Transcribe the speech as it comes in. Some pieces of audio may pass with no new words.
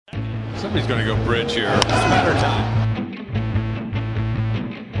Somebody's going to go bridge here. It's a matter of time.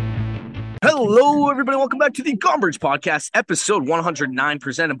 Hello, everybody. Welcome back to the Garbage Podcast, episode 109,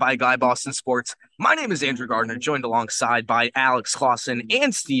 presented by Guy Boston Sports. My name is Andrew Gardner, joined alongside by Alex Clausen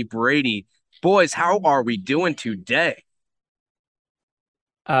and Steve Brady. Boys, how are we doing today?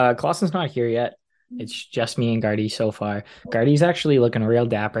 Clausen's not here yet. It's just me and Gardy so far. Gardy's actually looking real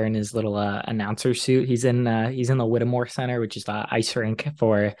dapper in his little announcer suit. He's in the Whittemore Center, which is the ice rink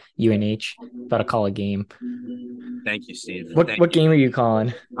for UNH. About to call a game. Thank you, Steve. What game are you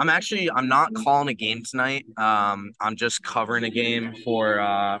calling? I'm not calling a game tonight. I'm just covering a game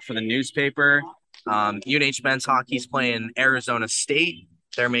for the newspaper. UNH men's hockey's playing Arizona State.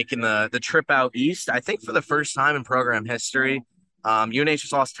 They're making the trip out east, I think, for the first time in program history. UNH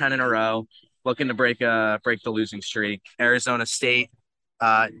has lost 10 in a row, looking to break the losing streak. Arizona State.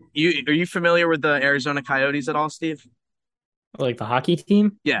 Are you familiar with the Arizona Coyotes at all, Steve? Like the hockey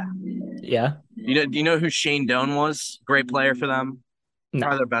team? Yeah. Yeah. Do you know who Shane Doan was? Great player for them. No.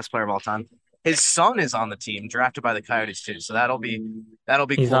 Probably their best player of all time. His son is on the team, drafted by the Coyotes too. So that'll be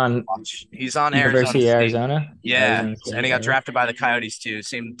He's cool on to watch. He's on University of Arizona State. Arizona. Yeah, Arizona State, and he got drafted by the Coyotes too.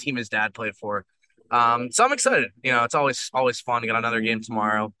 Same team his dad played for. So I'm excited. It's always fun. We got another game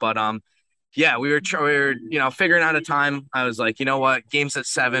tomorrow. But yeah, we were figuring out a time. I was like, you know what, game's at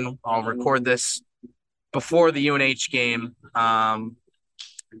 7. I'll record this before the UNH game.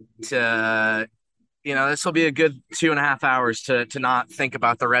 This will be a good 2.5 hours to not think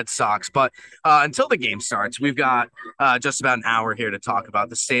about the Red Sox. But until the game starts, we've got just about an hour here to talk about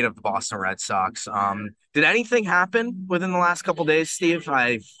the state of the Boston Red Sox. Did anything happen within the last couple of days, Steve?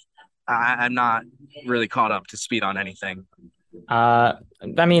 I'm not really caught up to speed on anything. I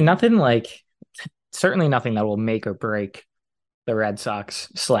mean, certainly nothing that will make or break the Red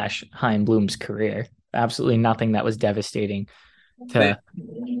Sox / Chaim Bloom's career. Absolutely nothing that was devastating to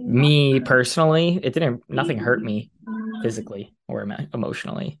me personally. Nothing hurt me physically or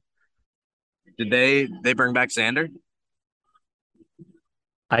emotionally. Did they bring back Xander?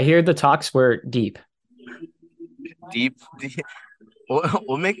 I hear the talks were deep. Deep?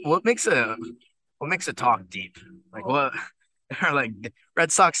 What makes a talk deep? Like what? Or like Red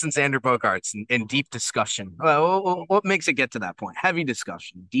Sox and Xander Bogaerts in deep discussion. What makes it get to that point? Heavy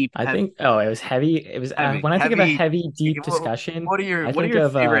discussion, deep. I think. Oh, it was heavy. It was when I think of a heavy, deep discussion. What are your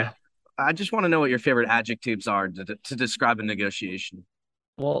favorite? I just want to know what your favorite adjectives are to describe a negotiation.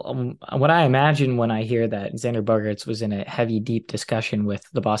 Well, what I imagine when I hear that Xander Bogaerts was in a heavy, deep discussion with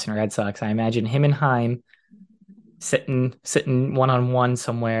the Boston Red Sox, I imagine him and Chaim sitting one-on-one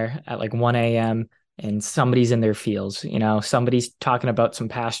somewhere at like 1 a.m. and somebody's in their feels, somebody's talking about some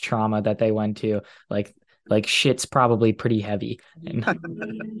past trauma that they went to, like shit's probably pretty heavy. But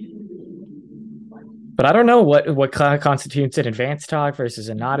I don't know what constitutes an advanced talk versus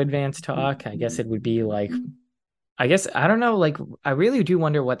a not advanced talk. I guess it would be like, I don't know. Like, I really do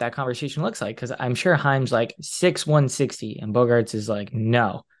wonder what that conversation looks like, because I'm sure Chaim's like 6'160" and Bogaerts is like,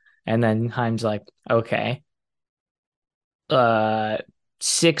 no. And then Chaim's like, okay.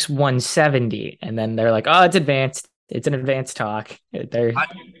 6'170", and then they're like, oh, it's advanced. It's an advanced talk. They're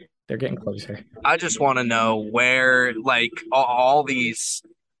getting closer. I just want to know where like all the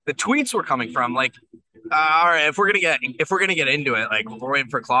tweets were coming from. Like, all right, if we're gonna get into it, like we're waiting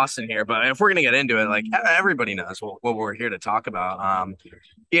for Clausen here, but if we're gonna get into it, like everybody knows what we're here to talk about.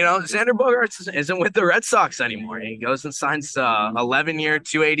 Xander Bogaerts isn't with the Red Sox anymore. He goes and signs a 11-year,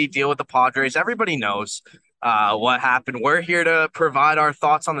 $280 deal with the Padres. Everybody knows what happened. We're here to provide our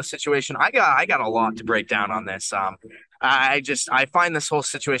thoughts on the situation. I got a lot to break down on this. I find this whole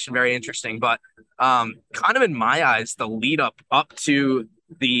situation very interesting, but kind of in my eyes, the lead up to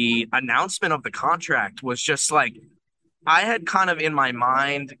the announcement of the contract was just like, I had kind of in my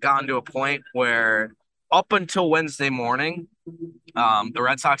mind gotten to a point where up until Wednesday morning, the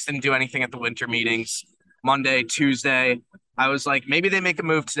Red Sox didn't do anything at the winter meetings. Monday, Tuesday, I was like, maybe they make a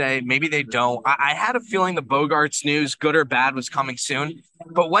move today, maybe they don't. I had a feeling the Bogaerts news, good or bad, was coming soon.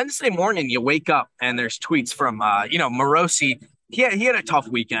 But Wednesday morning, you wake up and there's tweets from, Morosi. He had a tough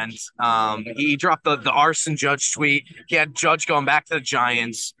weekend. He dropped the arson Judge tweet. He had Judge going back to the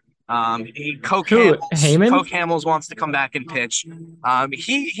Giants. Coke Hamels wants to come back and pitch.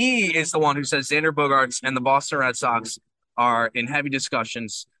 He is the one who says Xander Bogaerts and the Boston Red Sox are in heavy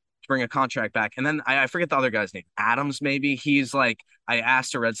discussions to bring a contract back. And then I forget the other guy's name. Adams, maybe. He's like, I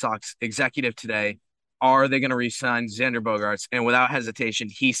asked a Red Sox executive today, are they going to re-sign Xander Bogaerts? And without hesitation,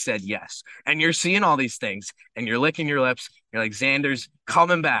 he said yes. And you're seeing all these things, and you're licking your lips. You're like, Xander's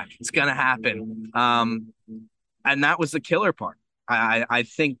coming back. It's going to happen. And that was the killer part. I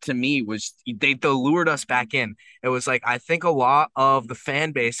think to me was they lured us back in. It was like I think a lot of the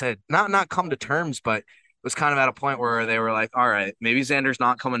fan base had not come to terms, but was kind of at a point where they were like, all right, maybe Xander's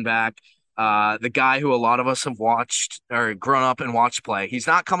not coming back. The guy who a lot of us have watched or grown up and watched play, he's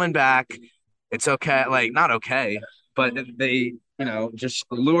not coming back. It's okay, like not okay, but they, just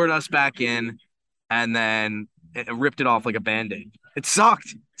lured us back in and then it ripped it off like a band-aid. It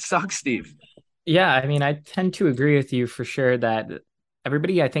sucked. It sucked, Steve. Yeah, I mean, I tend to agree with you for sure that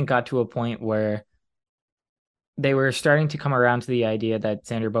everybody, I think, got to a point where they were starting to come around to the idea that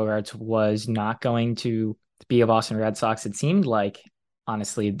Xander Bogaerts was not going to be a Boston Red Sox. It seemed like,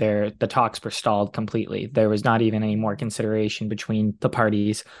 honestly, the talks were stalled completely. There was not even any more consideration between the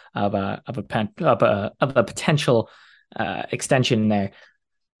parties of a potential extension there.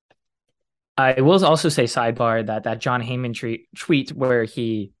 I will also say, sidebar, that John Heyman tweet where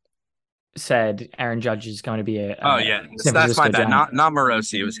he said Aaron Judge is going to be that's my bad. Not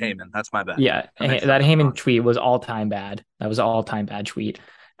Morosi. It was Heyman. That's my bad. Yeah, that Heyman tweet was all time bad. That was an all time bad tweet.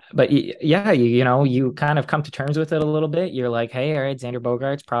 But yeah, you kind of come to terms with it a little bit. You're like, hey, all right, Xander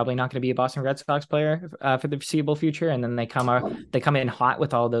Bogaerts probably not going to be a Boston Red Sox player for the foreseeable future, and then they come in hot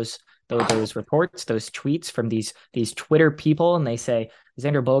with all those reports, those tweets from these Twitter people, and they say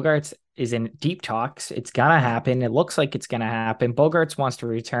Xander Bogaerts is in deep talks. It's gonna happen. It looks like it's gonna happen. Bogaerts wants to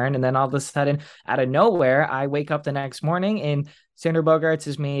return, and then all of a sudden, out of nowhere, I wake up the next morning and Xander Bogaerts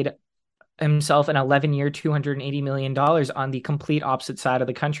has made himself an 11-year, $280 million on the complete opposite side of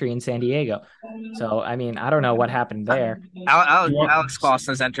the country in San Diego. So, I mean, I don't know what happened there. Alex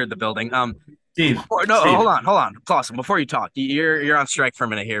Clausen has entered the building. Steve. Hold on, Clausen. Before you talk, you're on strike for a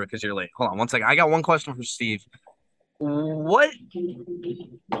minute here because you're late. Hold on one second. I got one question for Steve. What,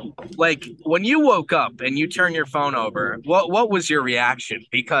 like, when you woke up and you turn your phone over, what was your reaction?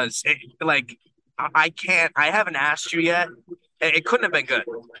 Because I haven't asked you yet. It couldn't have been good.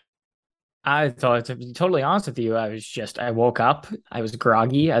 I thought, to be totally honest with you, I woke up, I was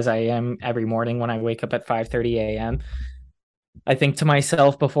groggy as I am every morning when I wake up at 5:30 a.m. I think to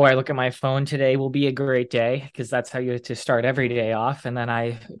myself before I look at my phone, today will be a great day because that's how you have to start every day off. And then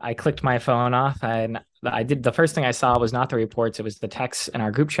I clicked my phone off and the first thing I saw was not the reports. It was the texts in our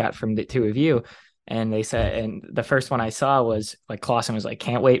group chat from the two of you. And they said, and the first one I saw was like, Clausen was like,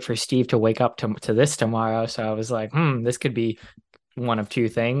 can't wait for Steve to wake up to this tomorrow. So I was like, this could be one of two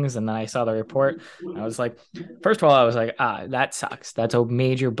things. And then I saw the report. I was like, first of all, I was like, that sucks. That's a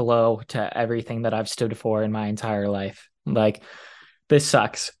major blow to everything that I've stood for in my entire life. Like, this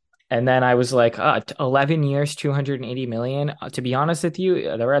sucks. And then I was like, 11 years, 280 million. To be honest with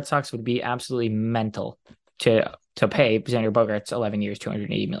you, the Red Sox would be absolutely mental to pay Xander Bogaerts 11 years,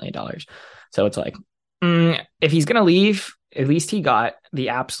 $280 million. So it's like, if he's going to leave, at least he got the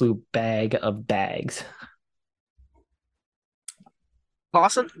absolute bag of bags.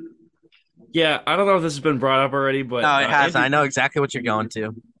 Clausen? Yeah, I don't know if this has been brought up already, but no, it has. I know exactly what you're going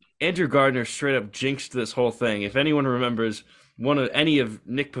to. Andrew Gardner straight up jinxed this whole thing. If anyone remembers any of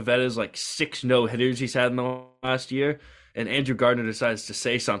Nick Pavetta's 6 no-hitters he's had in the last year, and Andrew Gardner decides to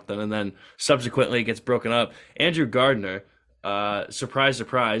say something, and then subsequently it gets broken up. Andrew Gardner, surprise,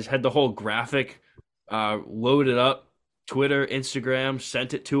 surprise, had the whole graphic loaded up, Twitter, Instagram,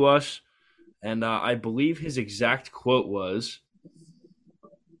 sent it to us, and I believe his exact quote was,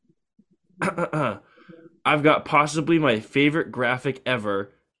 I've got possibly my favorite graphic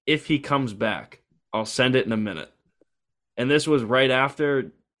ever. If he comes back, I'll send it in a minute. And this was right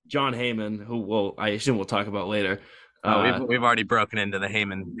after John Heyman, who I assume we'll talk about later. We've already broken into the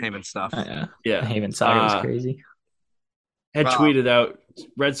Heyman stuff. Yeah. The Heyman saga was crazy. Had tweeted out,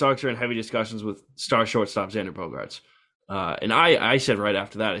 Red Sox are in heavy discussions with star shortstop Xander Bogaerts. And I said right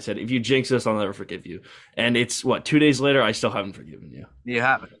after that, I said, if you jinx this, I'll never forgive you. And it's 2 days later, I still haven't forgiven you. You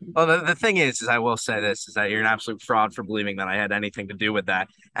haven't. Well, the thing is I will say this, is that you're an absolute fraud for believing that I had anything to do with that.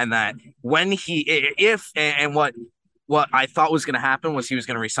 And that when what I thought was going to happen was he was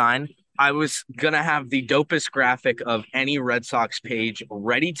going to resign. I was going to have the dopest graphic of any Red Sox page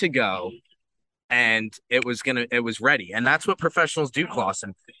ready to go. And it was ready. And that's what professionals do,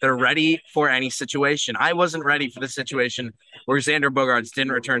 Clausen. They're ready for any situation. I wasn't ready for the situation where Xander Bogaerts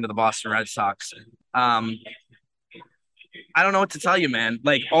didn't return to the Boston Red Sox. I don't know what to tell you, man.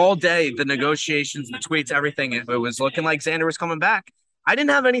 Like, all day, the negotiations, the tweets, everything, it was looking like Xander was coming back. I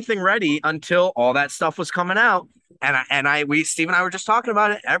didn't have anything ready until all that stuff was coming out. Steve and I were just talking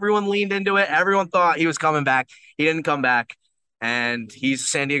about it. Everyone leaned into it. Everyone thought he was coming back. He didn't come back. And he's a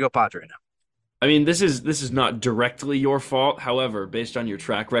San Diego Padre now. I mean, this is not directly your fault. However, based on your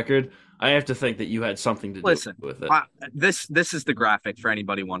track record, I have to think that you had something to do with it. This is the graphic for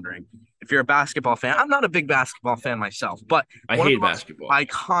anybody wondering. if you're a basketball fan, I'm not a big basketball fan myself, but I one of hate the most basketball.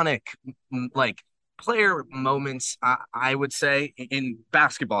 iconic like player moments, I would say, in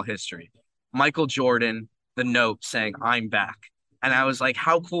basketball history, Michael Jordan, the note saying "I'm back," and I was like,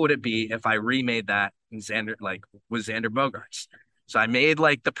 how cool would it be if I remade that in Xander, like with Xander Bogaerts? So I made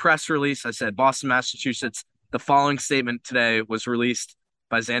like the press release. I said, Boston, Massachusetts. The following statement today was released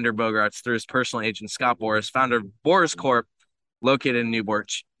by Xander Bogaerts through his personal agent, Scott Boras, founder of Boras Corp, located in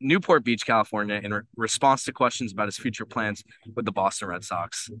Newport Beach, California, in response to questions about his future plans with the Boston Red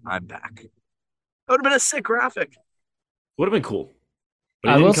Sox. I'm back. That would have been a sick graphic. Would have been cool.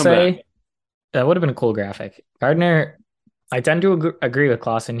 But I he will didn't come back. say that would have been a cool graphic. Gardner, I tend to agree with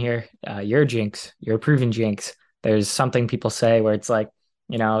Clausen here. You're a jinx. You're a proven jinx. There's something people say where it's like,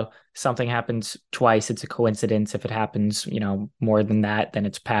 something happens twice, it's a coincidence. If it happens, more than that, then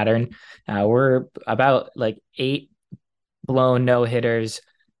it's pattern. We're about like 8 blown no hitters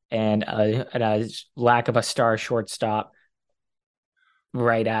and a lack of a star shortstop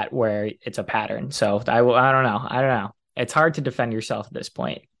right at where it's a pattern. So I don't know. I don't know. It's hard to defend yourself at this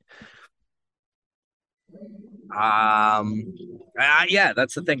point. Yeah,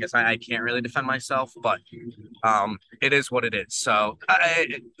 that's the thing is I can't really defend myself, but it is what it is. So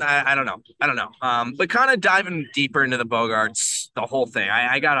I don't know. I don't know. But kind of diving deeper into the Bogaerts, the whole thing.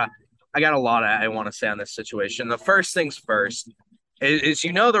 I got a lot I want to say on this situation. The first things first is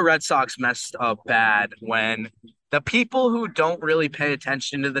the Red Sox messed up bad when the people who don't really pay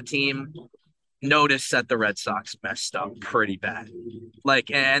attention to the team notice that the Red Sox messed up pretty bad.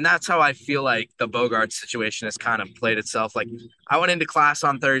 Like, and that's how I feel like the Bogaerts situation has kind of played itself. Like, I went into class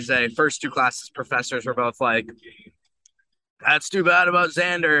on Thursday. First 2 classes, professors were both like, "That's too bad about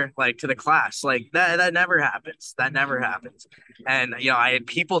Xander." Like to the class, like that never happens. That never happens. And I had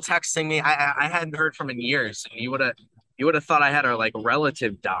people texting me. I hadn't heard from in years. You would have thought I had a like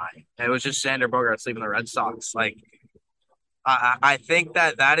relative die. It was just Xander Bogaerts leaving the Red Sox. Like, I think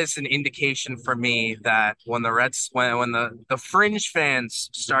that is an indication for me that when the fringe fans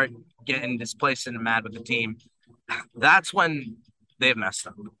start getting displaced and mad with the team, that's when they've messed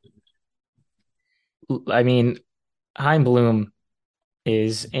up. I mean, Chaim Bloom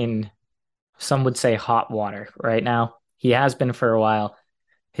is in, some would say, hot water right now. He has been for a while.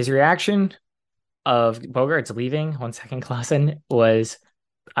 His reaction of Bogaerts leaving, 1 second, Clausen, was,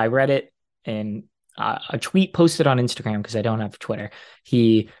 I read it in a tweet posted on Instagram because I don't have Twitter.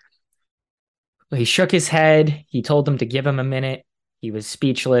 He shook his head. He told them to give him a minute. He was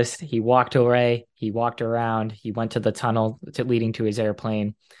speechless. He walked away. He walked around. He went to the tunnel leading to his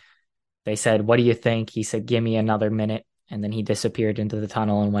airplane. They said, "What do you think?" He said, "Give me another minute." And then he disappeared into the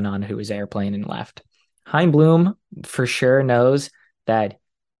tunnel and went on to his airplane and left. Chaim Bloom for sure knows that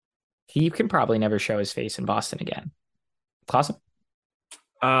he can probably never show his face in Boston again. Clausen?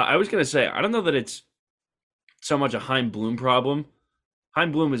 I was going to say, I don't know that it's so much a Chaim Bloom problem.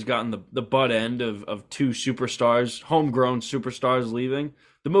 Chaim Bloom has gotten the butt end of 2 superstars, homegrown superstars leaving.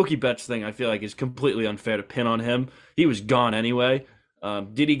 The Mookie Betts thing, I feel like, is completely unfair to pin on him. He was gone anyway.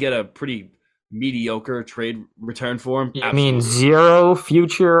 Did he get a pretty mediocre trade return for him? I mean, 0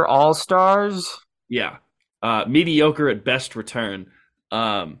 future all-stars? Yeah. Mediocre at best return.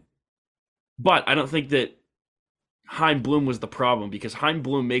 But I don't think that Chaim Bloom was the problem because Chaim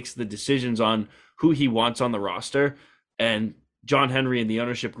Bloom makes the decisions on who he wants on the roster, and John Henry and the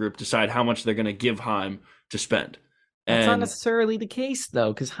ownership group decide how much they're going to give Chaim to spend. That's not necessarily the case,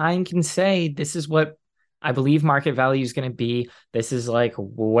 though, because Chaim can say, this is what I believe market value is going to be. This is like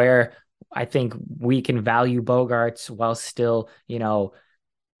where I think we can value Bogaerts while still,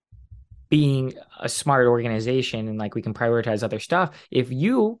 being a smart organization, and like we can prioritize other stuff. If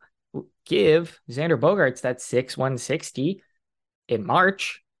you give Xander Bogaerts that 6/160 in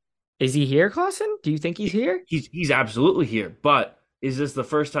March, is he here, Clausen? Do you think he's here? He's absolutely here. But is this the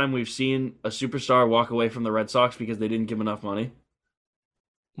first time we've seen a superstar walk away from the Red Sox because they didn't give enough money?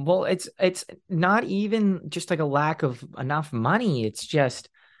 Well, it's not even just like a lack of enough money. It's just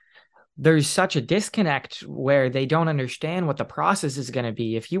there's such a disconnect where they don't understand what the process is going to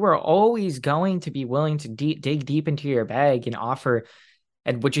be. If you are always going to be willing to dig deep into your bag and offer,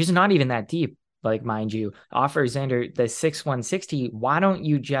 and which is not even that deep, like, mind you, offer Xander the 6/160, why don't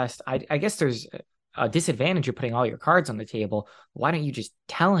you just, I guess there's a disadvantage of putting all your cards on the table. Why don't you just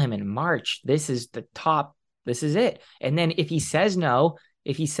tell him in March, this is the top, this is it. And then if he says no,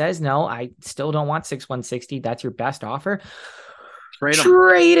 I still don't want 6/160, that's your best offer,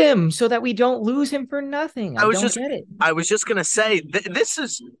 trade him so that we don't lose him for nothing. I don't get it. I was just going to say,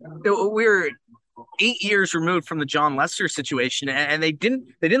 we're 8 years removed from the John Lester situation, and they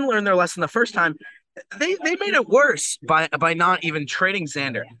didn't learn their lesson the first time. They made it worse by not even trading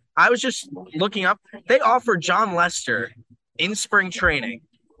Xander. I was just looking up. They offered John Lester in spring training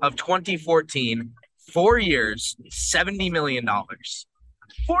of 2014, 4 years, $70 million.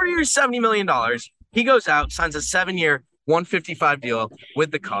 4 years, $70 million. He goes out, signs a 7-year, 155 deal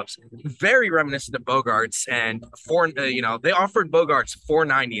with the Cubs. Very reminiscent of Bogaerts, and they offered Bogaerts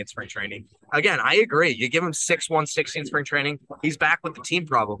 490 in spring training. Again, I agree. You give him 6-160 in spring training, he's back with the team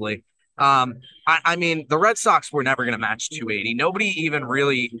probably. I mean, the Red Sox were never going to match 280. Nobody even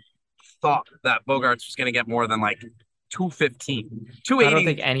really thought that Bogaerts was going to get more than like 215. 280. I don't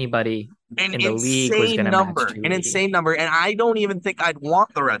think anybody an in the league was going to match 280. An insane number. And I don't even think I'd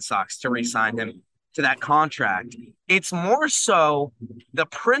want the Red Sox to re-sign him to that contract. It's more so the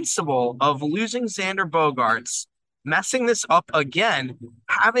principle of losing Xander Bogaerts, messing this up again,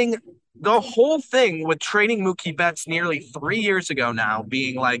 having the whole thing with trading Mookie Betts nearly 3 years ago now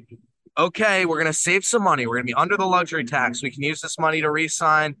being like, okay, we're going to save some money. We're going to be under the luxury tax. We can use this money to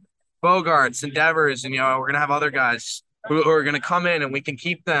re-sign Bogaerts, Endeavors, and, we're going to have other guys who are going to come in and we can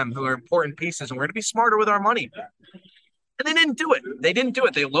keep them, who are important pieces, and we're going to be smarter with our money. And they didn't do it.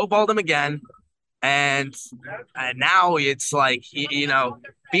 They lowballed him again. And now it's like,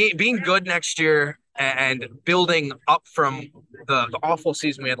 being good next year and building up from the awful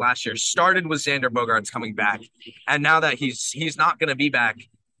season we had last year started with Xander Bogaerts coming back. And now that he's not going to be back,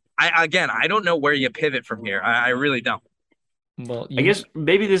 I don't know where you pivot from here. I really don't. Well, I guess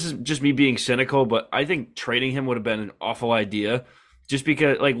maybe this is just me being cynical, but I think trading him would have been an awful idea just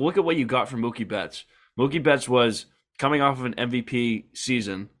because, like, look at what you got from Mookie Betts. Mookie Betts was coming off of an MVP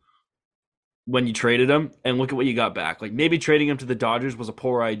season when you traded him, and look at what you got back. Like, maybe trading him to the Dodgers was a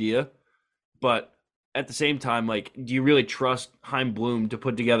poor idea, but at the same time, like, do you really trust Chaim Bloom to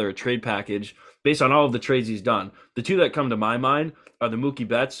put together a trade package based on all of the trades he's done? The two that come to my mind are the Mookie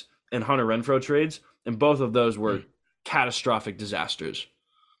Betts and Hunter Renfroe trades, and both of those were catastrophic disasters.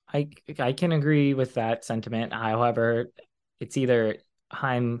 I can agree with that sentiment. However, it's either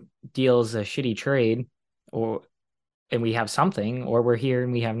Chaim deals a shitty trade and we have something, or we're here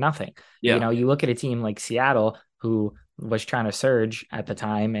and we have nothing. Yeah. You look at a team like Seattle, who was trying to surge at the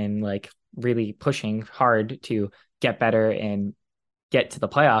time and like really pushing hard to get better and get to the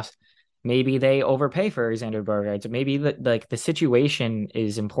playoffs. Maybe they overpay for Xander Bogaerts. Maybe the situation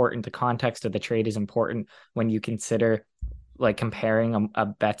is important. The context of the trade is important when you consider like comparing a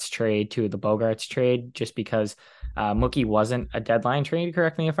Betts trade to the Bogaerts trade, just because Mookie wasn't a deadline trade.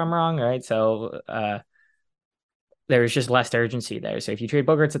 Correct me if I'm wrong. Right. So there's just less urgency there. So if you trade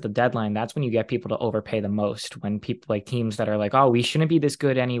Bogaerts at the deadline, that's when you get people to overpay the most. When people like teams that are like, oh, we shouldn't be this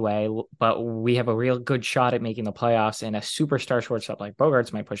good anyway, but we have a real good shot at making the playoffs, and a superstar shortstop like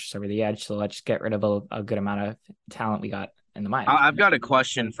Bogaerts might push us over the edge. So let's get rid of a good amount of talent we got in the mind. I've got a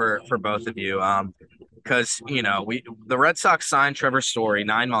question for both of you. Because, the Red Sox signed Trevor Story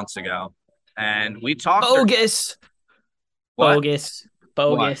 9 months ago, and we talked. Bogus. What?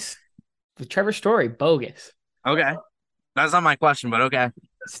 Bogus. With Trevor Story, bogus. Okay. That's not my question, but okay.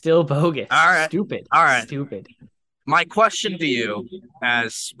 Still bogus. All right. Stupid. All right. Stupid. My question to you,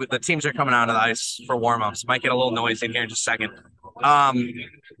 as the teams are coming out of the ice for warm-ups, might get a little noisy in here in just a second.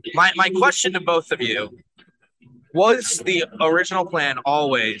 My question to both of you, was the original plan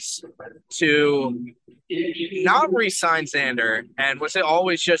always to not re-sign Xander, and was it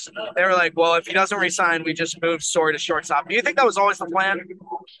always just they were like, well, if he doesn't re-sign, we just move Story to shortstop? Do you think that was always the plan?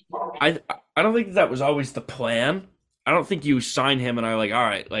 I don't think that was always the plan. I don't think you sign him and are like, all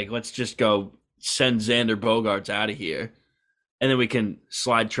right, like let's just go send Xander Bogaerts out of here, and then we can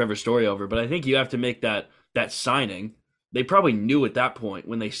slide Trevor Story over. But I think you have to make that signing. They probably knew at that point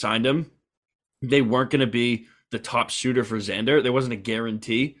when they signed him, they weren't going to be the top shooter for Xander. There wasn't a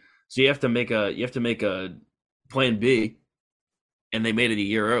guarantee. So you have to make a plan B, and they made it a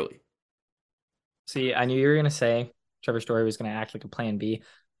year early. See, I knew you were going to say Trevor Story was going to act like a plan B.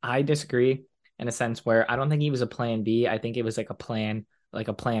 I disagree in a sense where I don't think he was a plan B. I think it was like a plan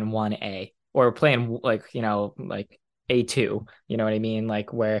 1A, or a plan like A2, you know what I mean?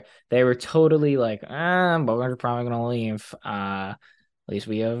 Like where they were totally like, Bogart's probably going to leave. At least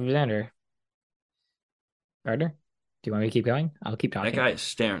we have Xander. Gardner, do you want me to keep going? I'll keep talking. That guy is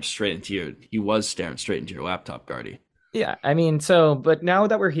staring straight into was staring straight into your laptop, Gardy. Yeah, I mean, but now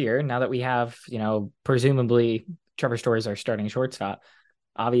that we're here, now that we have, presumably Trevor Story is our starting shortstop,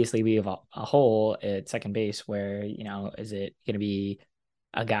 obviously we have a hole at second base where, is it going to be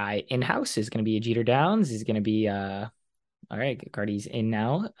a guy in-house? Is it going to be a Jeter Downs? Is it going to be, all right, Gardy's in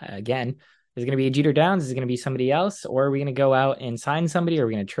now again. Is it going to be a Jeter Downs? Is it going to be somebody else? Or are we going to go out and sign somebody? Or are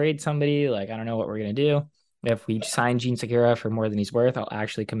we going to trade somebody? Like, I don't know what we're going to do. If we sign Gene Segura for more than he's worth, I'll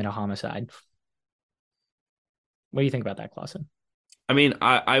actually commit a homicide. What do you think about that, Clausen? I mean,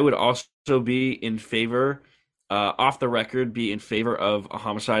 I would also be in favor, off the record, be in favor of a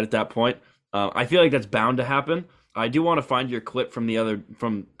homicide at that point. I feel like that's bound to happen. I do want to find your clip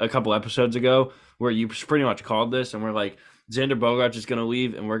from a couple episodes ago where you pretty much called this and we're like, Xander Bogaerts is going to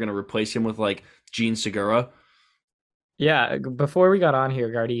leave and we're going to replace him with like Gene Segura. Yeah, before we got on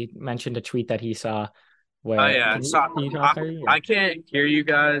here, Gardy mentioned a tweet that he saw Oh where yeah, so can you talk, Gardy? I can't hear you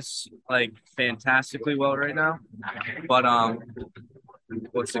guys like fantastically well right now, but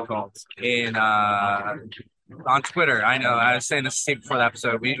what's it called? In on Twitter, I know I was saying this same before the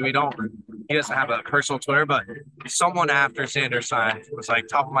episode. We don't. He doesn't have a personal Twitter, but someone after Xander signed was like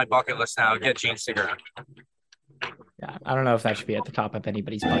top of my bucket list now. Get Gene Cigarette. Yeah, I don't know if that should be at the top of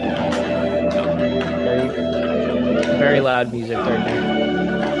anybody's bucket list. Very, very loud music right there.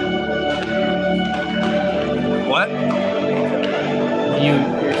 What?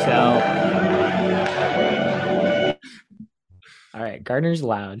 Mute yourself. All right, Gardner's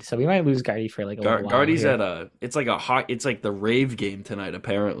loud, so we might lose Gardy for like a little while. Gardy's here. at it's like the rave game tonight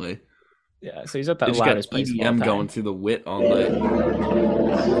apparently. Yeah, so he's at the They just loudest got place of all EDM time. going through the wit all night.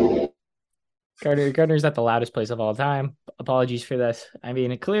 Gardner's at the loudest place of all time. Apologies for this. I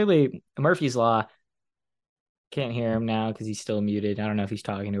mean, clearly Murphy's Law. Can't hear him now because he's still muted. I don't know if he's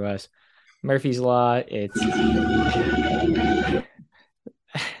talking to us. Murphy's Law. It's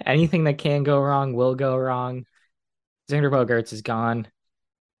anything that can go wrong will go wrong. Xander Bogaerts is gone.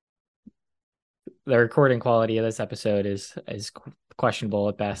 The recording quality of this episode is questionable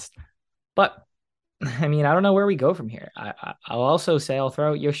at best. But I mean, I don't know where we go from here. I'll also say I'll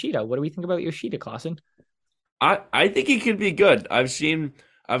throw out Yoshida. What do we think about Yoshida, Clausen? I think he could be good. I've seen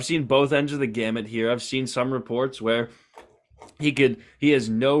both ends of the gamut here. I've seen some reports where he has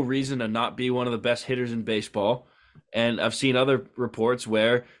no reason to not be one of the best hitters in baseball. And I've seen other reports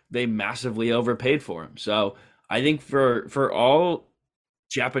where they massively overpaid for him. So I think for all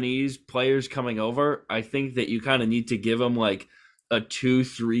Japanese players coming over, I think that you kind of need to give them like a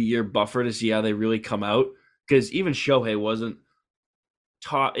 2-3 year buffer to see how they really come out. Because even Shohei wasn't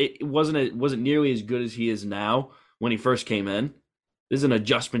nearly as good as he is now when he first came in. This is an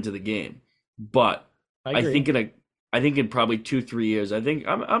adjustment to the game. But I think in probably 2-3 years,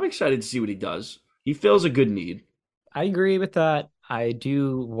 I'm excited to see what he does. He fills a good need. I agree with that. I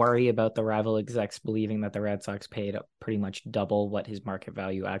do worry about the rival execs believing that the Red Sox paid pretty much double what his market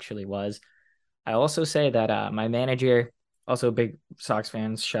value actually was. I also say that my manager, also a big Sox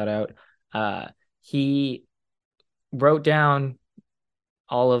fans, shout out, he wrote down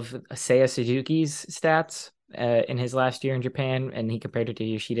all of Seiya Suzuki's stats in his last year in Japan, and he compared it to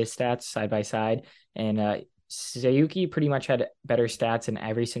Yoshida's stats side by side. And Suzuki pretty much had better stats in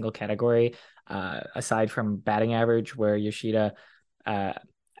every single category, aside from batting average, where Yoshida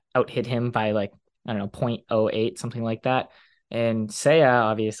out hit him by like, I don't know, 0.08, something like that. And Seiya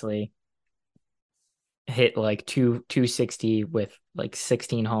obviously hit like 260 with like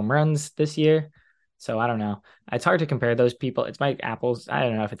 16 home runs this year. So I don't know. It's hard to compare those people. It's like apples. I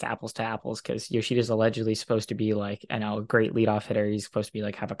don't know if it's apples to apples because Yoshida's allegedly supposed to be like, I know, a great leadoff hitter. He's supposed to be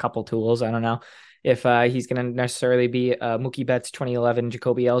like have a couple tools. I don't know if he's going to necessarily be a Mookie Betts 2011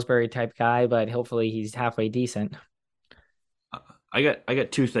 Jacoby Ellsbury type guy, but hopefully he's halfway decent. I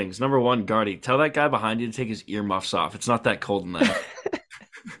got two things. Number one, Gardy, tell that guy behind you to take his earmuffs off. It's not that cold in there.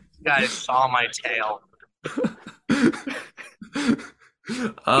 Guys saw my tail.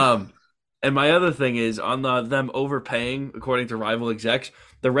 And my other thing is on them overpaying, according to rival execs,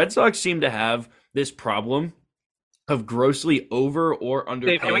 the Red Sox seem to have this problem of grossly over or underpaying.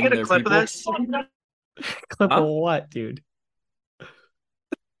 Dave, can we get a clip people. of this? Clip of what, dude?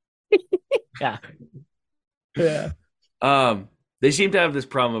 Yeah. They seem to have this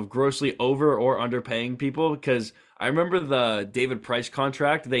problem of grossly over or underpaying people because I remember the David Price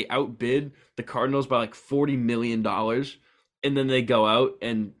contract. They outbid the Cardinals by like $40 million. And then they go out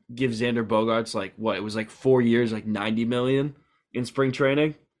and give Xander Bogaerts like what? It was like 4 years, like $90 million in spring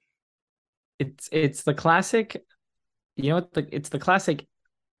training. It's the classic, it's the classic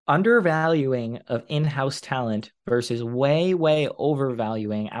undervaluing of in-house talent versus way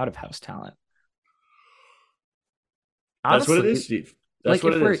overvaluing out-of-house talent. Honestly, that's what it is, Steve. That's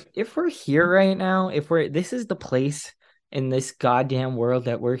what it is. If we're here right now, this is the place in this goddamn world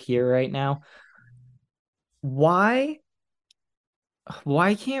that we're here right now. Why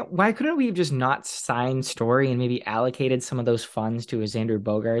couldn't we have just not signed Story and maybe allocated some of those funds to a Xander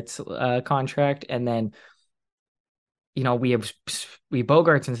Bogaerts contract, and then we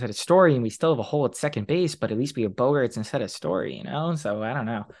Bogaerts instead of Story, and we still have a hole at second base, but at least we have Bogaerts instead of Story, So I don't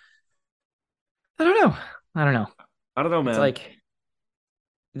know. I don't know, man. It's like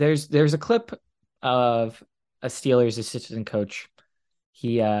there's a clip of a Steelers assistant coach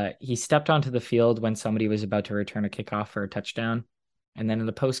He stepped onto the field when somebody was about to return a kickoff for a touchdown. And then in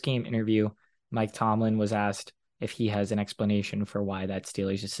the post-game interview, Mike Tomlin was asked if he has an explanation for why that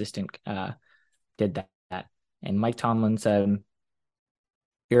Steelers assistant did that. And Mike Tomlin said,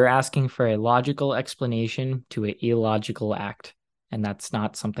 "You're asking for a logical explanation to an illogical act, and that's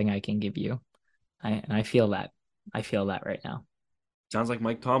not something I can give you." And I feel that. I feel that right now. Sounds like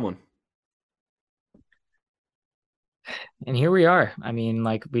Mike Tomlin. And here we are. I mean,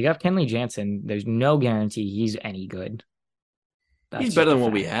 like, we got Kenley Jansen. There's no guarantee he's any good. He's better than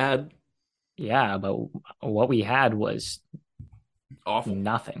what we had. Yeah, but what we had was Awful.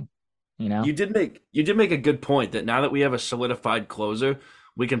 nothing. You know, You did make a good point that now that we have a solidified closer,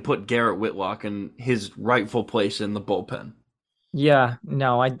 we can put Garrett Whitlock in his rightful place in the bullpen. yeah,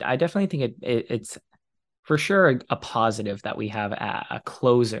 no, I definitely think it's for sure a positive that we have a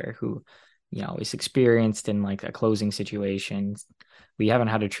closer who, is experienced in like a closing situation. We haven't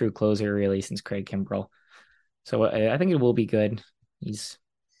had a true closer really since Craig Kimbrell, so I think it will be good.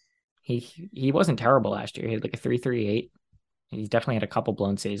 He wasn't terrible last year. He had like a 3.38. He's definitely had a couple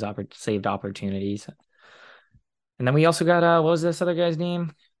blown saved opportunities. And then we also got what was this other guy's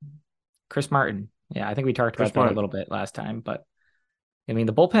name? Chris Martin. Yeah, I think we talked about that a little bit last time. But I mean,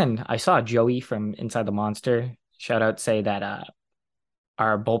 the bullpen. I saw Joey from Inside the Monster shout out say that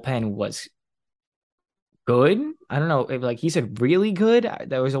our bullpen was good. I don't know, like he said, really good.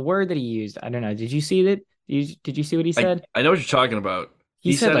 There was a word that he used. I don't know. Did you see that? Did you see what he said? I know what you're talking about.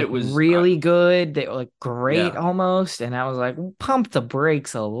 He said like, it was really good. They were like great almost. And I was like, pump the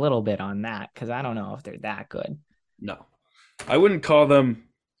brakes a little bit on that because I don't know if they're that good. No, I wouldn't call them.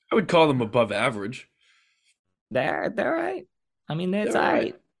 I would call them above average. They're right. I mean, that's all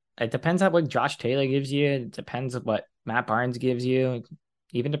right. It depends on what Josh Taylor gives you. It depends on what Matt Barnes gives you. It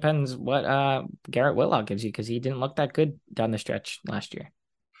even depends what Garrett Whitlock gives you because he didn't look that good down the stretch last year.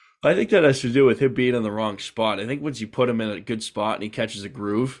 I think that has to do with him being in the wrong spot. I think once you put him in a good spot and he catches a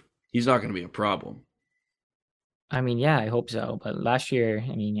groove, he's not going to be a problem. I mean, yeah, I hope so. But last year,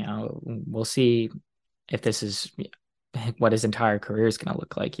 I mean, we'll see if this is what his entire career is going to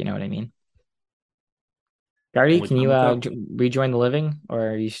look like. You know what I mean? Gardy, can you rejoin the living, or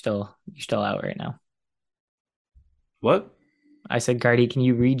are you still out right now? What? I said, Gardy, can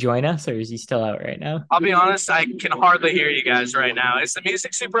you rejoin us, or is he still out right now? I'll be honest, I can hardly hear you guys right now. Is the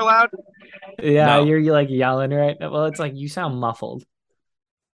music super loud? Yeah, no. You're like yelling right now. Well, it's like you sound muffled.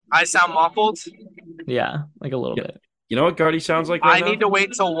 I sound muffled? Yeah, like a little bit. You know what Gardy sounds like right now? I need to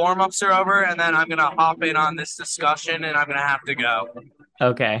wait till warm-ups are over, and then I'm going to hop in on this discussion, and I'm going to have to go.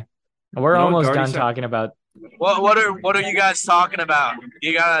 Okay. We're almost done talking about... What are you guys talking about?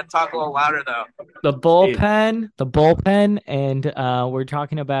 You got to talk a little louder, though. The bullpen, and we're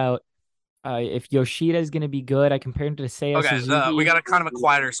talking about if Yoshida is going to be good. I compared him to Seiya Suzuki. We got a kind of a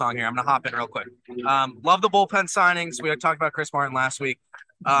quieter song here. I'm going to hop in real quick. Love the bullpen signings. We talked about Chris Martin last week.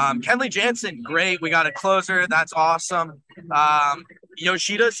 Kenley Jansen, great. We got a closer. That's awesome.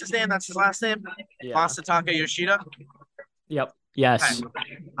 Yoshida's his name. That's his last name. Yeah. Masataka Yoshida. Yep. Yes.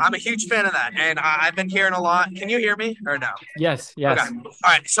 Okay. I'm a huge fan of that. And I've been hearing a lot. Can you hear me or no? Yes. Okay. All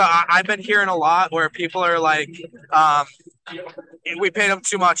right. So I've been hearing a lot where people are like, we paid him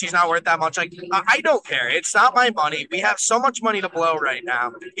too much. He's not worth that much. Like, I don't care. It's not my money. We have so much money to blow right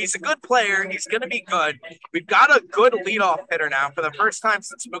now. He's a good player. He's going to be good. We've got a good leadoff hitter now for the first time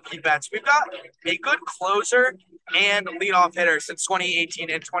since Mookie Betts. We've got a good closer and leadoff hitter since 2018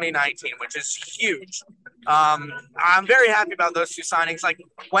 and 2019, which is huge. I'm very happy about those two signings. Like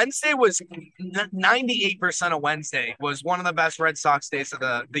Wednesday was 98% of Wednesday was one of the best Red Sox days of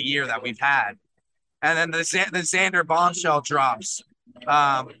the year that we've had. And then the Xander bombshell drops.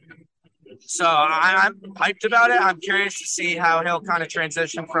 So I'm hyped about it. I'm curious to see how he'll kind of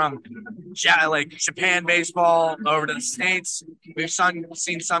transition from Japan baseball over to the States. We've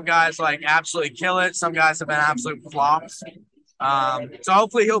seen some guys like absolutely kill it. Some guys have been absolute flops. So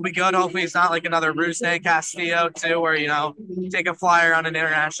hopefully he'll be good. Hopefully he's not like another Rusney Castillo too, where, take a flyer on an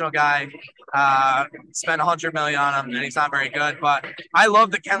international guy, spend $100 million on him and he's not very good. But I love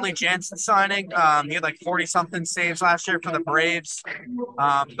the Kenley Jansen signing. He had like 40 something saves last year for the Braves.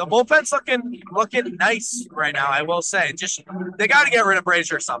 The bullpen's looking nice right now. I will say, just, they got to get rid of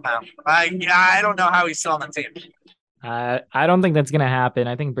Brazier somehow. I don't know how he's still on the team. I don't think that's going to happen.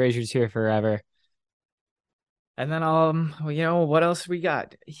 I think Brazier's here forever. And then, what else we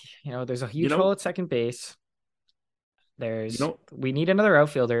got? There's a huge hole at second base. We need another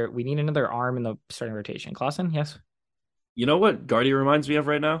outfielder. We need another arm in the starting rotation. Clausen, yes? You know what Gardy reminds me of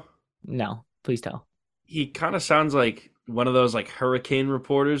right now? No, please tell. He kind of sounds like one of those like hurricane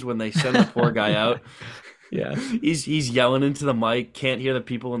reporters when they send the poor guy out. Yeah. He's yelling into the mic, can't hear the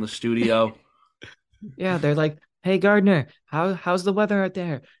people in the studio. Yeah, they're like, "Hey Gardner, how's the weather out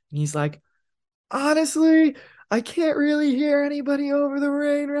there?" And he's like, "Honestly, I can't really hear anybody over the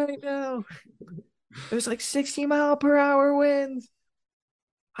rain right now. There's like 60-mile-per-hour winds.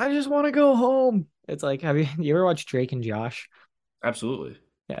 I just want to go home." It's like, have you ever watched Drake and Josh? Absolutely.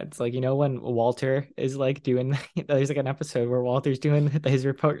 Yeah, it's like, when Walter is like doing, there's like an episode where Walter's doing his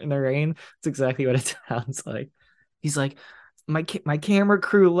report in the rain. It's exactly what it sounds like. He's like, my camera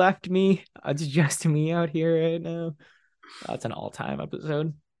crew left me. It's just me out here right now. That's an all-time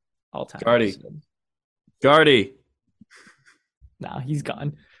episode. All-time episode. Guardy. No, he's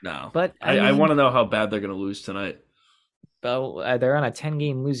gone. No. But I want to know how bad they're going to lose tonight. Well, they're on a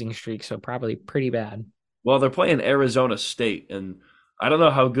 10-game losing streak, so probably pretty bad. Well, they're playing Arizona State, and I don't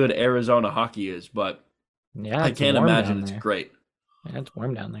know how good Arizona hockey is, but yeah, I can't imagine it's great. Yeah, it's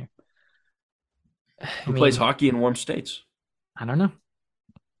warm down there. Who plays hockey in warm states? I don't know.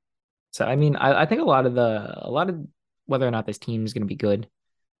 So I think a lot of whether or not this team is going to be good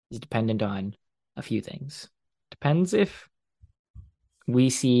is dependent on a few things. Depends if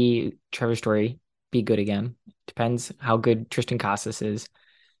we see Trevor Story be good again. Depends how good Tristan Casas is.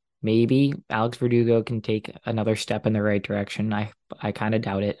 Maybe Alex Verdugo can take another step in the right direction. I kind of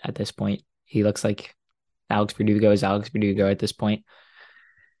doubt it at this point. He looks like Alex Verdugo is Alex Verdugo at this point.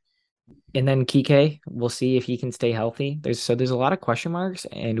 And then Kike, we'll see if he can stay healthy. There's a lot of question marks,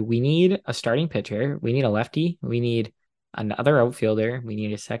 and we need a starting pitcher. We need a lefty. We need another outfielder. We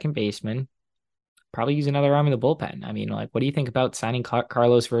need a second baseman. Probably use another arm in the bullpen. What do you think about signing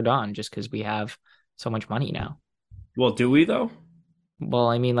Carlos Rodon just because we have so much money now? Well, do we though?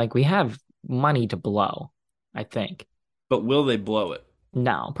 Well, we have money to blow, I think. But will they blow it?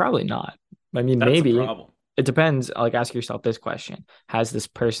 No, probably not. That's maybe. The problem. It depends. Ask yourself this question. Has this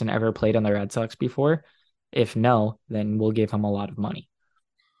person ever played on the Red Sox before? If no, then we'll give him a lot of money.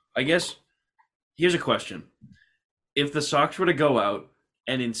 I guess here's a question. If the Sox were to go out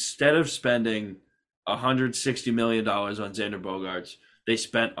and instead of spending $160 million on Xander Bogaerts, they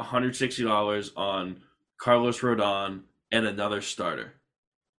spent $160 on Carlos Rodon and another starter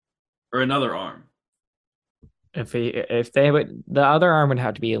or another arm. If they would, the other arm would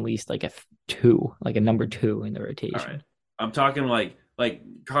have to be at least like a number 2 in the rotation. All right. I'm talking like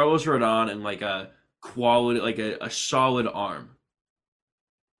Carlos Rodon and like a quality, like a solid arm.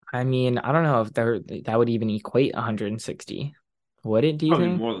 I don't know if that would even equate 160. Would it? Do you Probably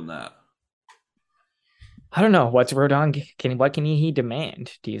think? More than that. I don't know. What's Rodon? What can he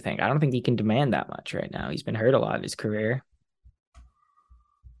demand? Do you think? I don't think he can demand that much right now. He's been hurt a lot of his career.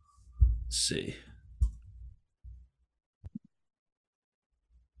 Let's see.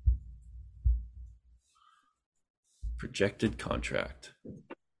 Projected contract.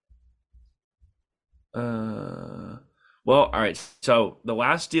 Well, all right. So the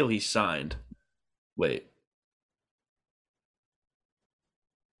last deal he signed. Wait.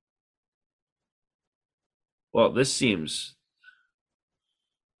 Well, this seems.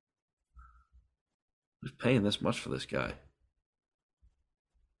 Who's paying this much for this guy?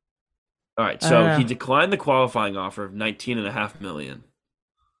 All right, so he declined the qualifying offer of $19.5 million.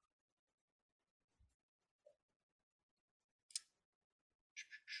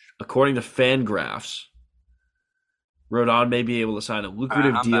 According to Fangraphs, Rodon may be able to sign a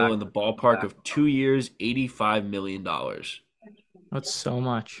lucrative deal in the ballpark of 2 years, $85 million. That's so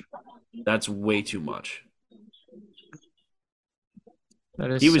much. That's way too much.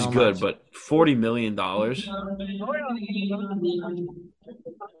 That is he was so good, much. but $40 million. Gardner,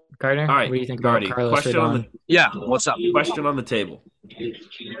 all right, what do you think Gardy, about Carlos Rodon? Yeah, what's up? Question on the table.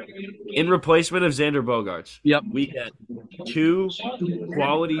 In replacement of Xander Bogaerts, Yep, we get two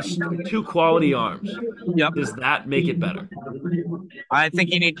quality arms. Yep. Does that make it better? I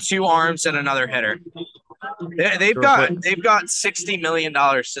think you need 2 arms and another hitter. They've got $60 million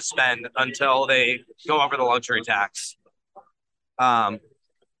to spend until they go over the luxury tax.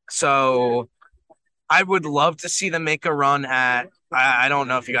 So I would love to see them make a run at. I don't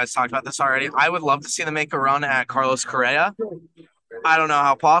know if you guys talked about this already. I would love to see them make a run at Carlos Correa. I don't know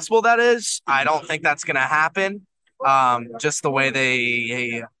how possible that is. I don't think that's going to happen. Just the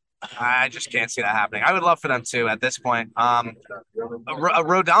way I just can't see that happening. I would love for them to at this point.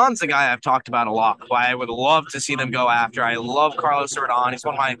 Rodon's a guy I've talked about a lot, who I would love to see them go after. I love Carlos Rodon. He's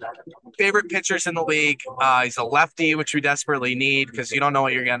one of my favorite pitchers in the league. He's a lefty, which we desperately need because you don't know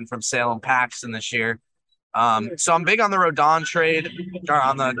what you're getting from Salem Paxton this year. So I'm big on the Rodon trade, or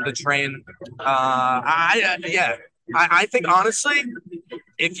on the train. I think honestly,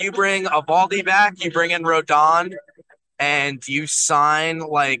 if you bring Eovaldi back, you bring in Rodon, and you sign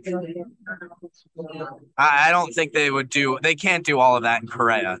like I don't think they can't do all of that in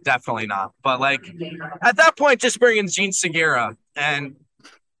Korea. Definitely not. But like at that point, just bring in Gene Segura and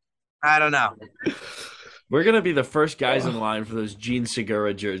I don't know. We're gonna be the first guys in line for those Gene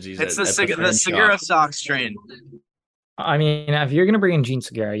Segura jerseys. It's at the Segura Sox train. I mean, if you're gonna bring in Gene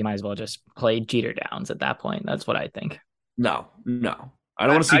Segura, you might as well just play Jeter Downs at that point. That's what I think. No. I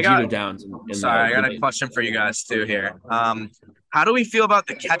don't want to see Jeter Downs. Sorry, I got a question for you guys too here. How do we feel about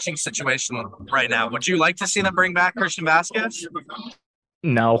the catching situation right now? Would you like to see them bring back Christian Vasquez?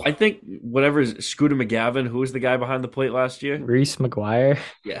 No. I think whatever is Scooter McGavin, who was the guy behind the plate last year? Reese McGuire.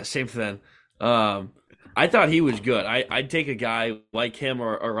 Yeah, same thing. I thought he was good. I'd take a guy like him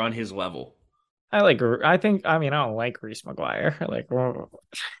or on his level. I don't like Reese McGuire.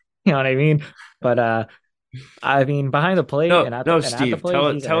 You know what I mean? But I mean, behind the plate Steve,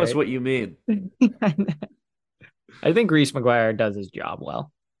 tell us what you mean. I think Reese McGuire does his job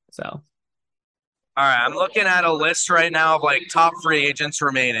well. So, all right, I'm looking at a list right now of like top free agents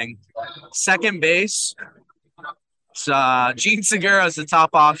remaining. Second base, Gene Segura is the top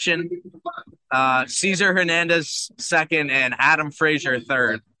option. Cesar Hernandez second, and Adam Frazier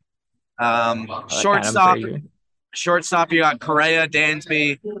third. Shortstop, you got Correa,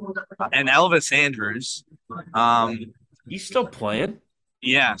 Dansby, and Elvis Andrews. He's still playing?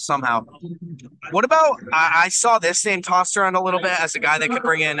 Yeah, somehow. What about I saw this name tossed around a little bit as a guy they could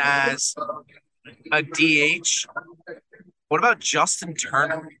bring in as a DH. What about Justin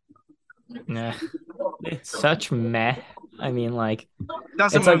Turner? Nah. Such meh. I mean, like,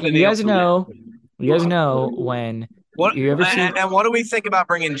 Doesn't it's like move the you guys needle. know when What you ever seen. and what do we think about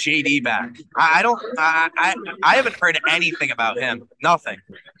bringing JD back? I haven't heard anything about him. Nothing.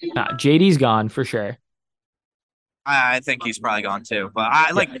 JD's gone for sure. I think he's probably gone too. But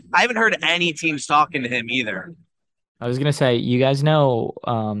I haven't heard any teams talking to him either. I was gonna say, you guys know,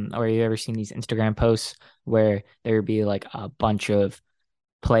 or you ever seen these Instagram posts where there would be like a bunch of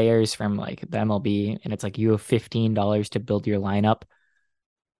players from like the MLB, and it's like you have $15 to build your lineup.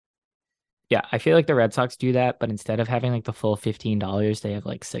 Yeah, I feel like the Red Sox do that, but instead of having like the full $15, they have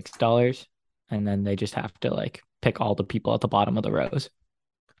like $6, and then they just have to like pick all the people at the bottom of the rows.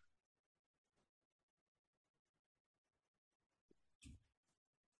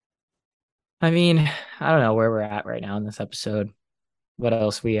 I mean, I don't know where we're at right now in this episode. What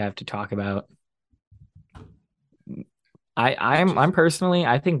else we have to talk about? I'm personally,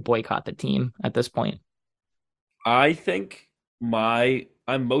 I think boycott the team at this point. I think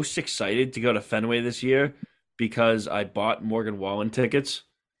I'm most excited to go to Fenway this year because I bought Morgan Wallen tickets.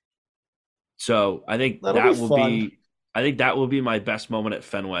 So I think that will be my best moment at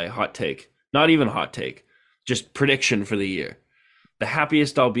Fenway. Hot take. Not even hot take. Just prediction for the year. The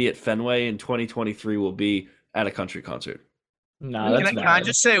happiest I'll be at Fenway in 2023 will be at a country concert. No, can I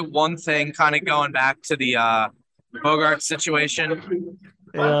just say one thing, kind of going back to the Bogaerts situation?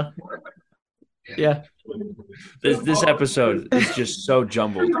 Yeah. This episode is just so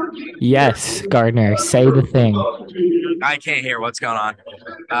jumbled. Yes, Gardner, say the thing. I can't hear what's going on.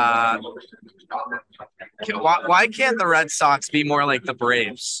 Why can't the Red Sox be more like the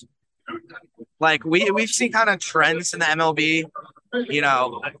Braves? Like we've seen kind of trends in the MLB.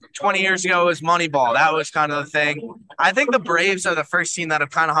 20 years ago it was Moneyball. That was kind of the thing. I think the Braves are the first team that have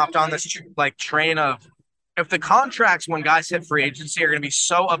kind of hopped on this train of if the contracts when guys hit free agency are going to be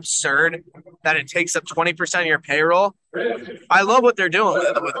so absurd that it takes up 20% of your payroll. I love what they're doing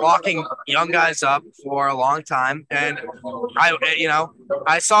with locking young guys up for a long time. And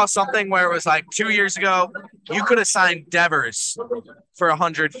I saw something where it was like 2 years ago, you could have signed Devers for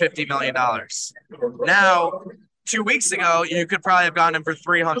 $150 million. Now, 2 weeks ago, you could probably have gotten him for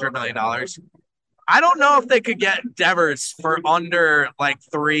 $300 million. I don't know if they could get Devers for under like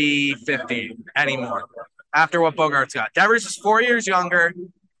 $350 anymore after what Bogaerts got. Devers is 4 years younger.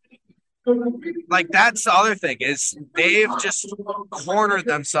 Like, that's the other thing is they've just cornered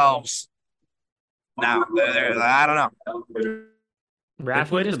themselves now. I don't know.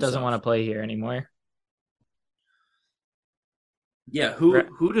 Rafi just doesn't want to play here anymore. Yeah,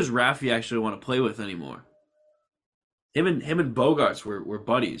 who does Rafi actually want to play with anymore? Him and Bogaerts were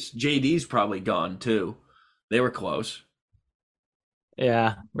buddies. JD's probably gone too. They were close.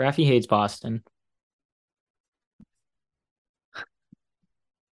 Yeah, Rafi hates Boston.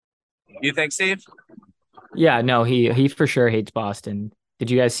 You think, Steve? Yeah, no, he for sure hates Boston. Did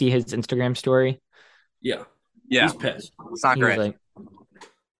you guys see his Instagram story? Yeah. He's pissed. It's not great.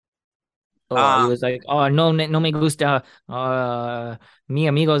 He was like, oh, no me gusta mi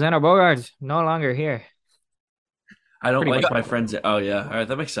amigo Xander Bogaerts, no longer here. I don't like my friends. Oh, yeah. All right,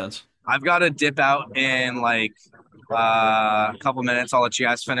 that makes sense. I've got to dip out in like A couple minutes. I'll let you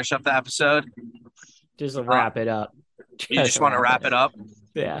guys finish up the episode. Just wrap it up. You just want to wrap it up?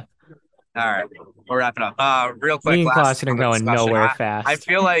 Yeah. All right, we'll wrap it up. Real quick, Me and last Clausen are going discussion. nowhere fast. I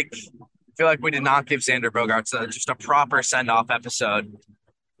feel like we did not give Xander Bogaerts just a proper send-off episode.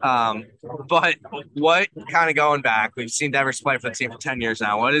 But what kind of going back? We've seen Devers play for the team for 10 years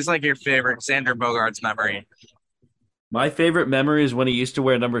now. What is like your favorite Xander Bogaerts memory? My favorite memory is when he used to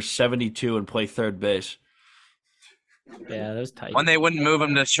wear number 72 and play third base. Yeah, that was tight. When they wouldn't move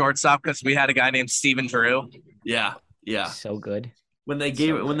him to shortstop because we had a guy named Steven Drew. Yeah. So good. When they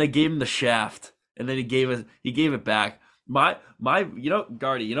gave him the shaft and then he gave it back. My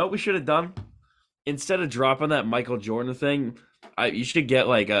Gardy, you know what we should have done? Instead of dropping that Michael Jordan thing, you should get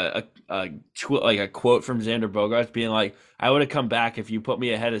like a quote from Xander Bogaerts being like, "I would have come back if you put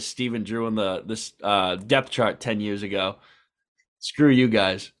me ahead of Steven Drew in this depth chart 10 years ago. Screw you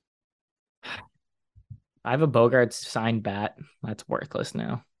guys." I have a Bogaerts signed bat. That's worthless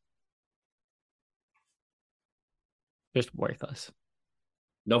now. Just worthless.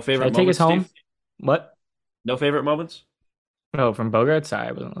 No favorite Should I take us moments, home? Steve? What? No favorite moments? Oh, from Bogaerts? Sorry,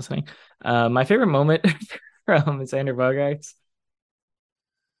 I wasn't listening. My favorite moment from Xander Bogaerts,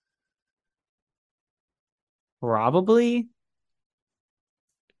 probably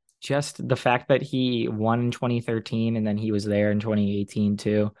just the fact that he won in 2013 and then he was there in 2018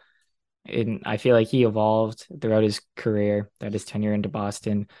 too. And I feel like he evolved throughout his career, throughout his tenure into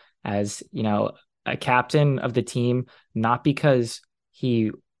Boston as, a captain of the team, not because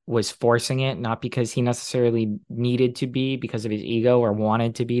he was forcing it, not because he necessarily needed to be because of his ego or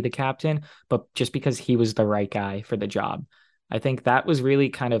wanted to be the captain, but just because he was the right guy for the job. I think that was really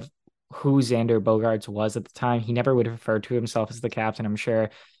kind of who Xander Bogaerts was at the time. He never would refer to himself as the captain. I'm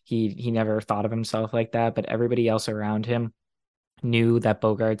sure he never thought of himself like that, but everybody else around him knew that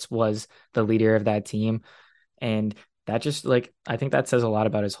Bogaerts was the leader of that team. And that just I think that says a lot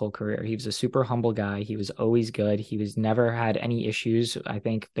about his whole career. He was a super humble guy. He was always good. He was never had any issues. I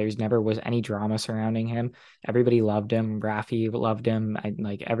think there's never was any drama surrounding him. Everybody loved him. Rafi loved him.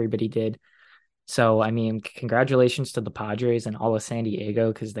 Everybody did. So, I mean, congratulations to the Padres and all of San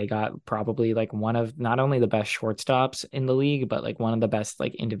Diego, because they got probably one of not only the best shortstops in the league, but one of the best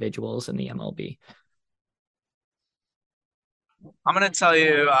individuals in the MLB. I'm going to tell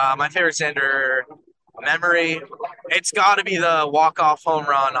you my favorite Xander memory. It's got to be the walk-off home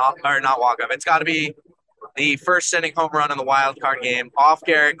run, or not walk-off. It's got to be the first inning home run in the wild card game off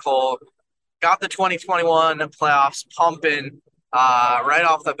Garrett Cole. Got the 2021 playoffs pumping right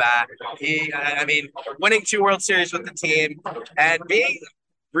off the bat. Winning 2 World Series with the team and being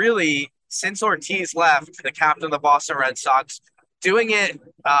really, since Ortiz left, the captain of the Boston Red Sox, doing it.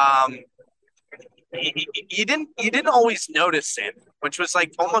 You didn't always notice it, which was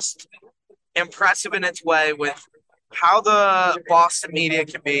almost impressive in its way with how the Boston media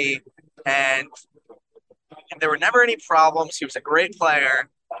can be, and there were never any problems. He was a great player,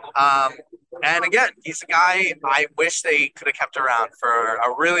 and again, he's a guy I wish they could have kept around for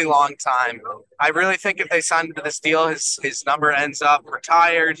a really long time. I really think if they signed him to this deal, his number ends up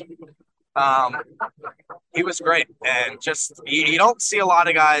retired. He was great, and just you don't see a lot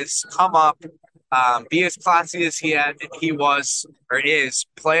of guys come up, be as classy as he was or is,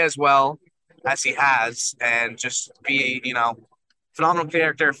 play as well as he has, and just be phenomenal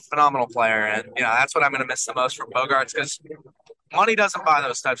character, phenomenal player, and that's what I'm going to miss the most from Bogaerts, because money doesn't buy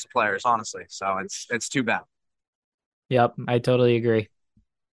those types of players, honestly. So it's too bad. Yep, I totally agree.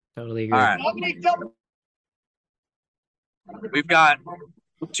 All right, we've got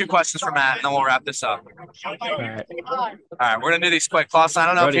 2 questions for Matt, and then we'll wrap this up. All right, we're gonna do these quick. Klaus, I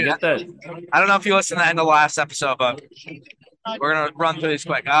don't know if you listened to the end of the last episode, but we're gonna run through these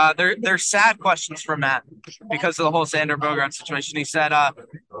quick. They're sad questions for Matt because of the whole Xander Bogaerts situation. He said,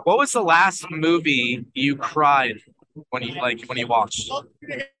 "What was the last movie you cried when you watched?"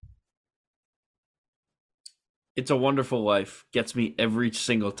 It's a Wonderful Life. Gets me every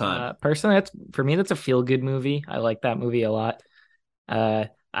single time. Personally, that's a feel good movie. I like that movie a lot. I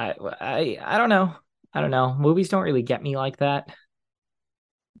don't know. Movies don't really get me like that.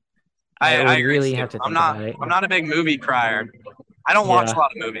 I really have to think about it. I'm not a big movie crier. I don't watch a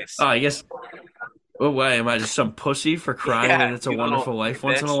lot of movies. Oh, I guess. Well, why am I just some pussy for crying when It's a Wonderful Life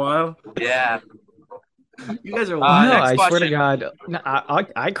once in a while? Yeah. You guys are lying. No, I swear to God,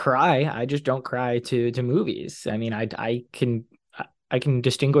 I cry. I just don't cry to movies. I mean, I can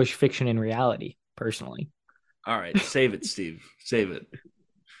distinguish fiction and reality personally. All right, save it, Steve. Save it.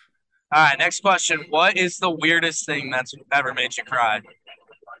 All right, next question. What is the weirdest thing that's ever made you cry?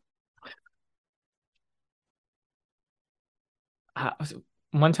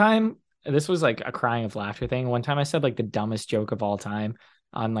 One time this was like a crying of laughter thing. One time I said like the dumbest joke of all time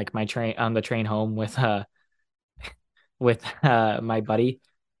on like my train on the train home with my buddy.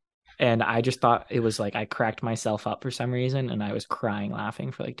 And I just thought it was like I cracked myself up for some reason, and I was crying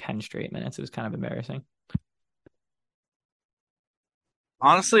laughing for like 10 straight minutes. It was kind of embarrassing.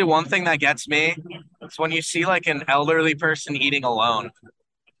 Honestly, one thing that gets me is when you see like an elderly person eating alone.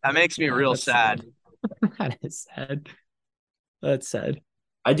 That makes me real That's sad. That is sad. That's sad.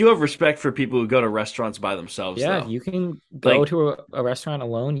 I do have respect for people who go to restaurants by themselves. Yeah, though. you can go Like- to a restaurant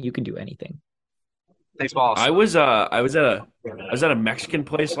alone. You can do anything. Thanks, balls. I was at a Mexican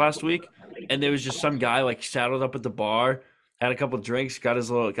place last week, and there was just some guy like saddled up at the bar, had a couple drinks, got his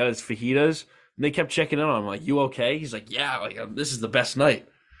fajitas, and they kept checking in on him like, "You okay?" He's like, "Yeah, like this is the best night."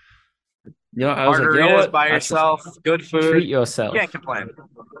 You know, I was like, Margaritas "You know what? by That's- yourself, good food. Treat yourself. Can't complain.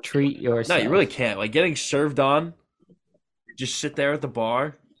 Treat yourself. No, you really can't. Like getting served on, just sit there at the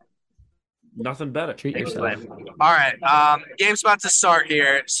bar. Nothing better. treat Can't yourself. complain. All right. Game's about to start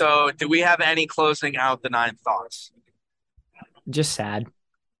here. So, do we have any closing out the 9 thoughts? Just sad.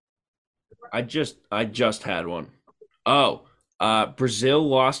 I just had one. Oh, Brazil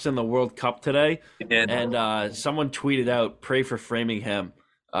lost in the World Cup today, You did. and someone tweeted out, "Pray for Framingham,"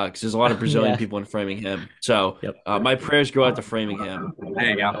 because there's a lot of Brazilian Yeah. people in Framingham. So Yep. my prayers go out to Framingham. There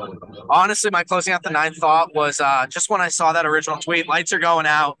you go. Honestly, my closing out the 9 thought was just when I saw that original tweet, lights are going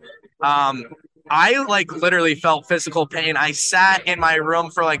out. I like literally felt physical pain. I sat in my room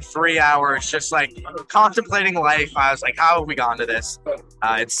for like 3 hours, just like contemplating life. I was like, how have we gone to this?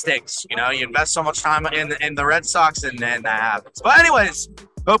 It stinks. You know, you invest so much time in the Red Sox and then that happens. But anyways,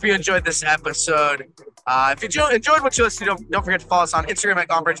 hope you enjoyed this episode. If you enjoyed what you listened to, don't forget to follow us on Instagram at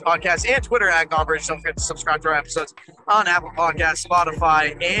Gonbridge Podcast and Twitter at Gonbridge. Don't forget to subscribe to our episodes on Apple Podcasts,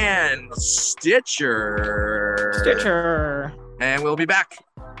 Spotify, and Stitcher. And we'll be back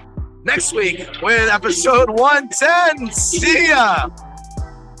next week with episode 110. See ya!